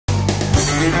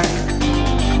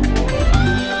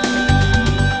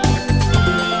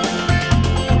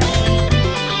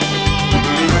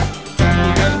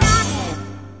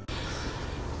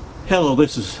Hello,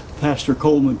 this is Pastor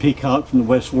Coleman Peacock from the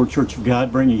Westward Church of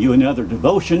God, bringing you another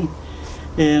devotion.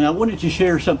 And I wanted to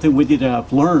share something with you that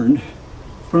I've learned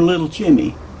from little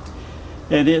Jimmy.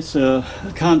 And it's a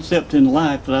concept in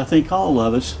life that I think all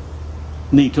of us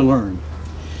need to learn.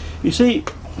 You see,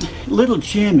 little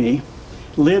Jimmy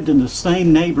lived in the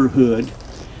same neighborhood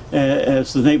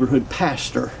as the neighborhood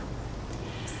pastor.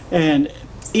 And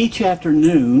each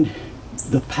afternoon,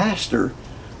 the pastor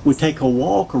would take a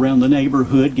walk around the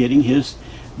neighborhood getting his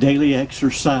daily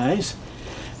exercise.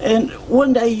 And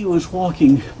one day he was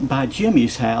walking by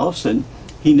Jimmy's house and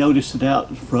he noticed that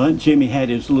out front Jimmy had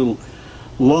his little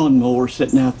lawnmower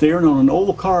sitting out there, and on an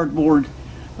old cardboard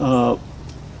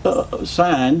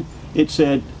sign it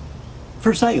said,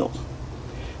 "For sale."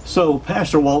 So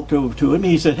Pastor walked over to him.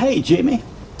 He said, "Hey Jimmy,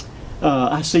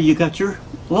 I see you got your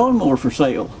lawnmower for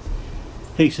sale."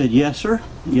 He said, "Yes sir,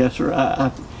 yes sir,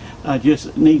 I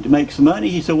just need to make some money."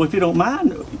 He said, "Well, if you don't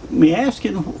mind me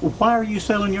asking, why are you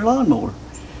selling your lawnmower?"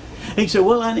 He said,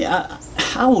 "Well, I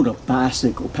want a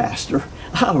bicycle, Pastor.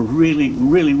 I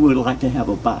really would like to have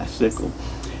a bicycle.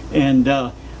 And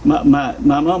my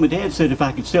mom and dad said if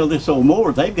I could sell this old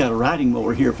mower, they've got a riding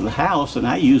mower here for the house, and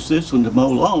I use this one to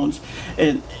mow lawns.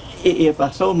 And if I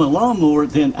sold my lawnmower,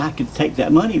 then I could take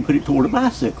that money and put it toward a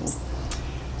bicycle."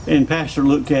 And Pastor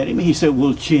looked at him. He said,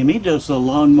 "Well, Jimmy, does the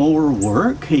lawnmower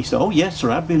work?" He said, "Oh, yes,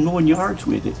 sir. I've been mowing yards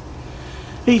with it."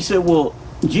 He said, "Well,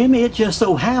 Jimmy, it just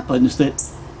so happens that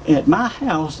at my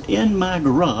house, in my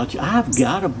garage, I've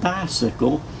got a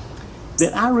bicycle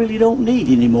that I really don't need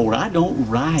anymore. I don't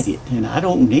ride it, and I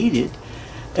don't need it.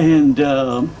 And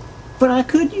but I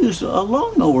could use a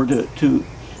lawnmower to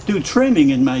do trimming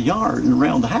in my yard and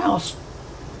around the house.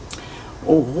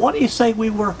 Well, what do you say we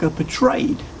work up a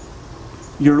trade?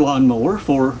 Your lawnmower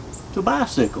for the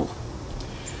bicycle?"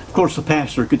 Of course, the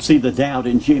pastor could see the doubt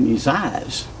in Jimmy's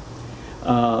eyes,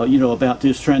 about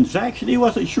this transaction. He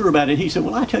wasn't sure about it. He said,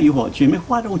 "Well, I tell you what, Jimmy,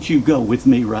 why don't you go with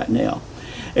me right now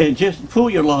and just pull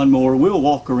your lawnmower? We'll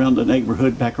walk around the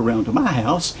neighborhood back around to my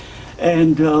house,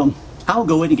 and I'll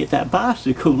go in and get that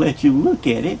bicycle, let you look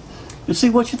at it, and see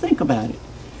what you think about it."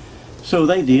 So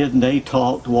they did, and they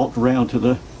walked around to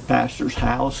the pastor's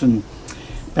house, and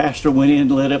Pastor went in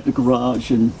and let up the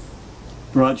garage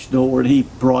door, and he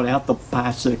brought out the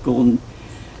bicycle, and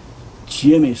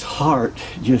Jimmy's heart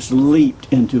just leaped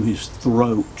into his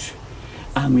throat.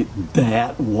 I mean,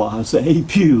 that was a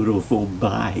beautiful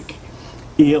bike.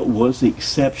 It was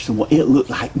exceptional. It looked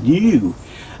like new.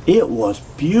 It was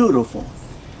beautiful.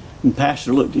 And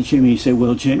Pastor looked at Jimmy and he said,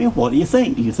 "Well, Jimmy, what do you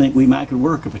think? Do you think we might could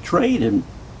work up a trade?" And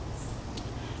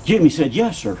Jimmy said,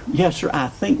 "Yes, sir. Yes, sir, I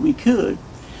think we could."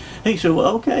 He said, "Well,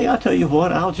 okay, I'll tell you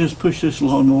what, I'll just push this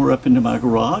lawnmower up into my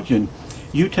garage, and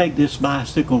you take this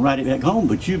bicycle and ride it back home,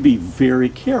 but you be very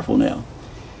careful now."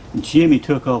 And Jimmy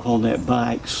took off on that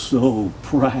bike so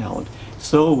proud,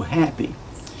 so happy.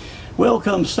 Well,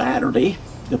 come Saturday,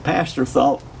 the pastor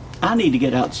thought, I need to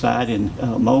get outside and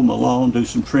mow my lawn, do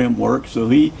some trim work. So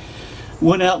he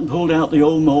went out and pulled out the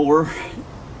old mower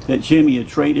that Jimmy had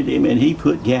traded him, and he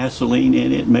put gasoline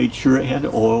in it, made sure it had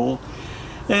oil.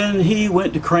 And he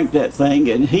went to crank that thing,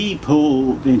 and he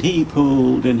pulled and he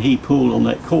pulled and he pulled on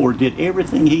that cord, did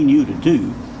everything he knew to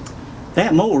do.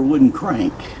 That mower wouldn't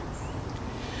crank.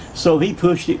 So he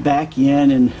pushed it back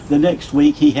in, and the next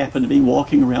week he happened to be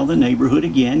walking around the neighborhood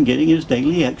again, getting his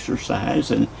daily exercise,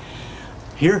 and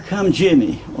here come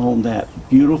Jimmy on that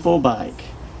beautiful bike.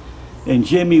 And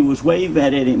Jimmy was waving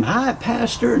at him, "Hi,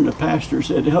 Pastor." And the pastor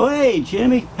said, "Oh, hey,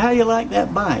 Jimmy, how you like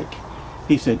that bike?"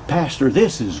 He said, "Pastor,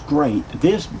 this is great.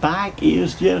 This bike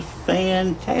is just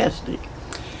fantastic."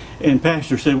 And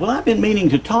Pastor said, "Well, I've been meaning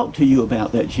to talk to you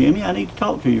about that, Jimmy. I need to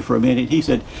talk to you for a minute." He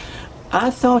said, "I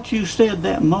thought you said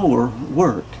that mower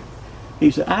worked."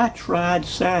 He said, "I tried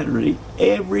Saturday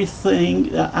everything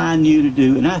that I knew to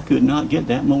do, and I could not get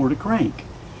that mower to crank."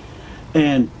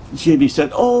 And Jimmy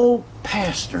said, "Oh,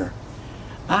 Pastor,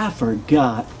 I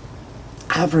forgot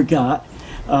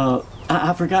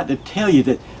to tell you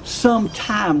that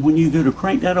sometime when you go to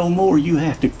crank that old mower, you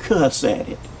have to cuss at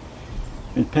it."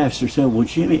 And Pastor said, "Well,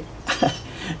 Jimmy,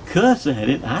 cuss at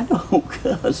it? I don't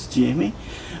cuss, Jimmy.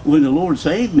 When the Lord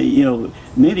saved me,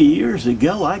 many years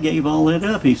ago, I gave all that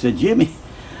up." He said, "Jimmy,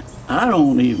 I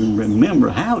don't even remember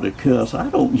how to cuss. I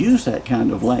don't use that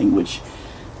kind of language."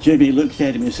 Jimmy looked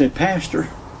at him and said, "Pastor,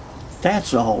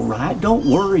 that's all right. Don't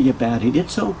worry about it.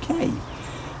 It's okay."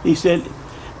 He said,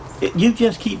 "You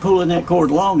just keep pulling that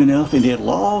cord long enough and it'll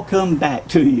all come back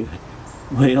to you."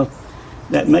 Well,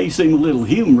 that may seem a little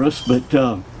humorous, but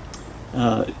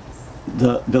the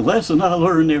lesson I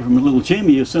learned there from little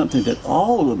Jimmy is something that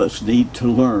all of us need to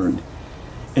learn.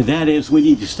 And that is, we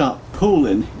need to stop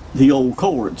pulling the old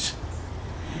cords.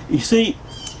 You see,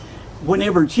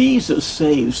 whenever Jesus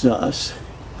saves us,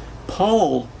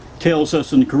 Paul tells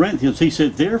us in Corinthians, he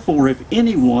said, therefore, if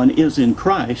anyone is in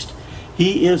Christ,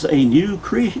 he is a new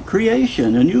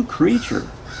creation, a new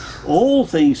creature. All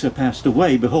things have passed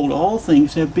away. Behold, all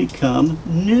things have become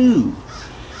new.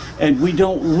 And we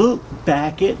don't look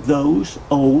back at those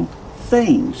old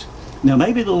things. Now,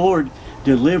 maybe the Lord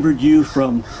delivered you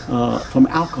from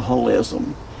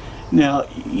alcoholism. Now,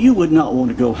 you would not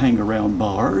want to go hang around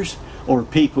bars or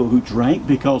people who drank,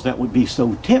 because that would be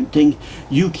so tempting.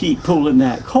 You keep pulling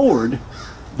that cord,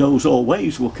 those old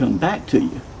ways will come back to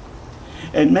you.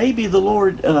 And maybe the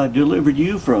Lord delivered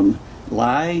you from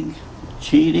lying,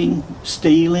 cheating,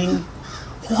 stealing,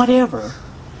 whatever.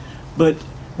 But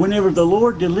whenever the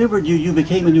Lord delivered you, you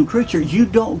became a new creature. You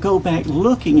don't go back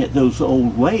looking at those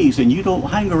old ways, and you don't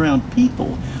hang around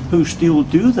people who still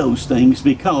do those things,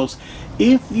 because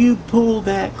if you pull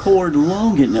that cord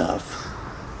long enough,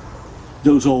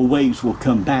 those old ways will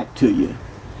come back to you.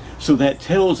 So that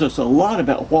tells us a lot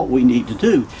about what we need to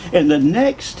do. And the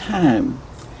next time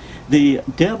the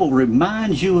devil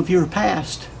reminds you of your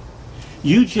past,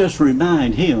 you just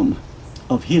remind him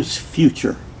of his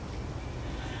future.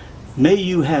 May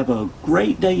you have a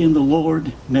great day in the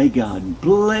Lord. May God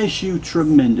bless you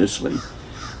tremendously.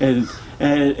 And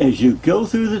as you go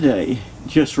through the day,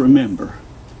 just remember,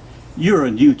 you're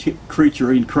a new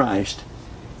creature in Christ.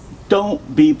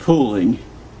 Don't be pulling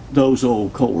those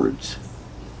old cords.